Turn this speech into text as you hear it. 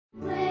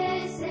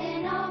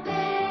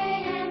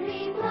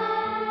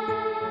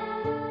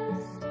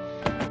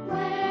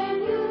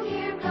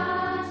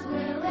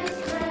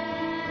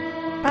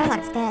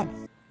looks good.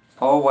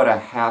 Oh, what a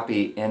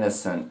happy,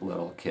 innocent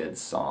little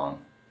kid's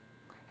song.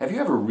 Have you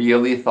ever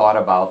really thought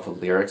about the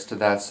lyrics to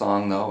that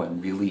song, though,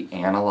 and really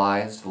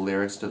analyzed the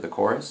lyrics to the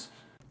chorus?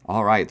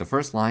 All right, the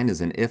first line is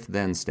an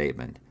if-then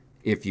statement.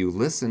 If you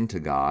listen to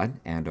God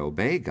and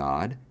obey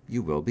God,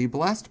 you will be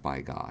blessed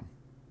by God.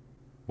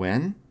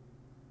 When?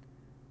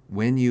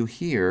 When you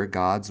hear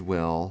God's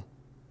will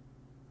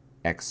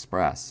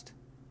expressed.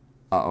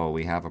 Uh-oh,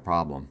 we have a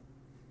problem.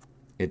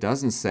 It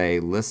doesn't say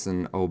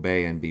listen,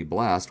 obey, and be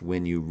blessed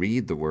when you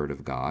read the Word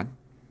of God.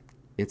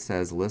 It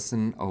says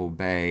listen,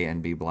 obey,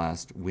 and be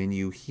blessed when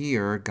you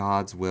hear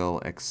God's will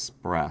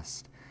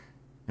expressed.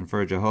 And for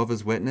a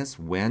Jehovah's Witness,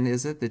 when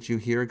is it that you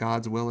hear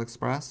God's will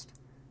expressed?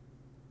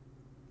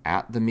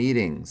 At the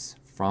meetings,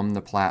 from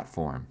the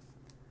platform.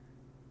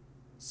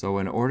 So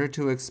in order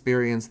to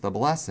experience the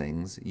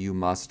blessings, you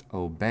must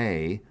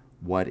obey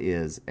what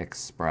is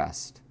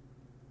expressed.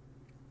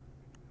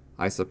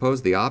 I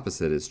suppose the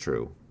opposite is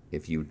true.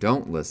 If you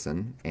don't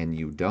listen and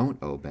you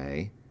don't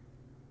obey,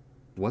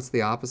 what's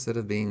the opposite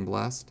of being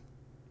blessed?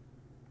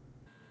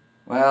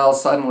 Well,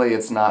 suddenly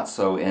it's not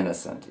so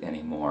innocent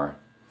anymore.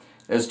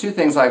 There's two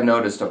things I've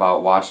noticed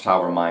about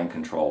Watchtower Mind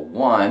Control.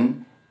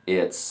 One,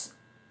 it's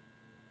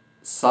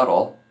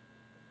subtle,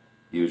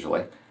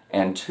 usually,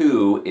 and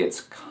two,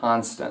 it's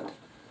constant.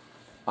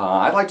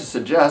 I'd like to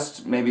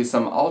suggest maybe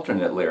some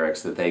alternate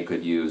lyrics that they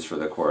could use for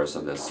the chorus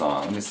of this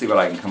song. Let me see what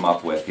I can come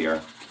up with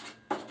here.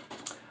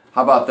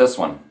 How about this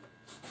one?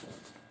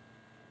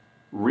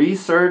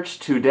 Research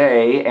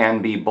today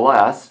and be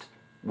blessed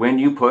when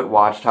you put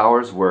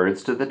Watchtower's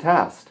words to the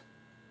test.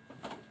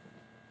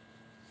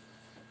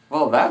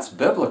 Well, that's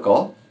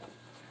biblical.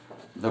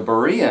 The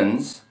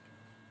Bereans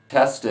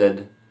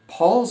tested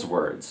Paul's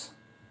words.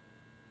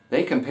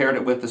 They compared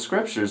it with the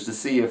scriptures to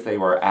see if they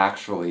were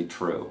actually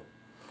true.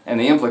 And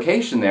the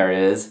implication there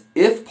is,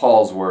 if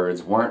Paul's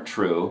words weren't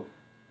true,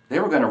 they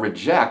were going to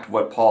reject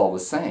what Paul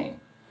was saying.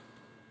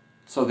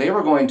 So they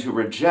were going to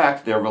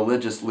reject their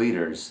religious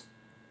leaders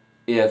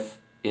if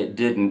it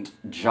didn't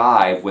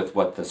jive with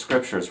what the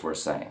scriptures were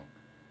saying.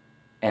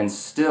 And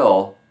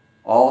still,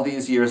 all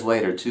these years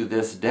later, to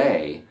this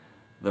day,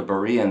 the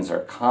Bereans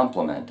are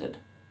complimented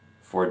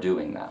for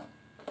doing that.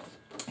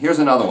 Here's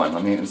another one.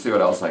 Let me see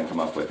what else I can come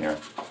up with here.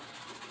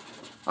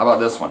 How about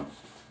this one?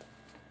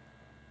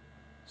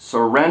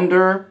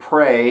 Surrender,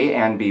 pray,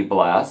 and be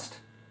blessed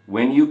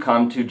when you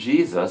come to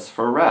Jesus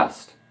for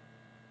rest.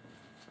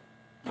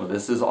 Well,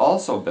 this is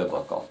also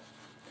biblical.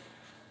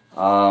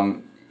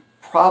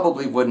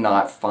 Probably would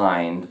not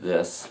find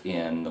this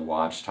in the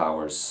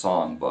Watchtower's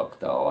songbook,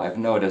 though. I've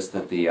noticed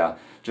that the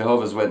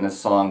Jehovah's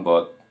Witness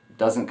songbook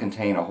doesn't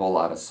contain a whole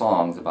lot of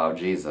songs about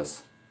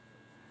Jesus.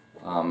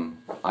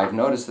 I've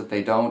noticed that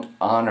they don't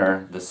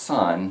honor the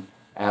Son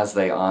as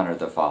they honor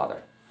the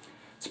Father.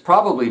 It's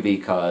probably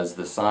because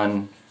the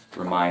Son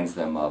reminds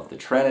them of the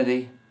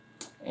Trinity,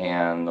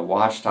 and the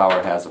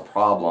Watchtower has a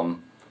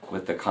problem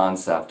with the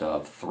concept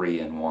of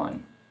 3 in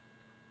 1.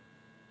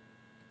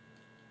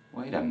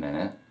 Wait a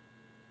minute.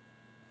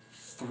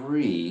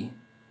 3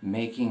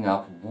 making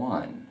up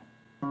 1.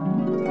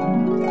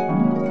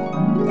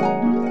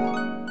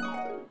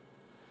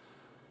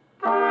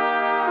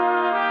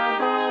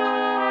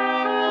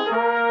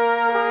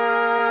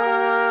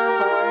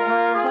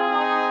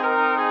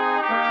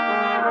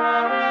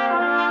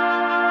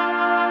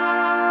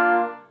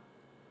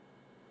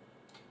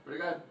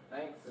 Pretty good.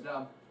 Thanks. Good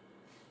job.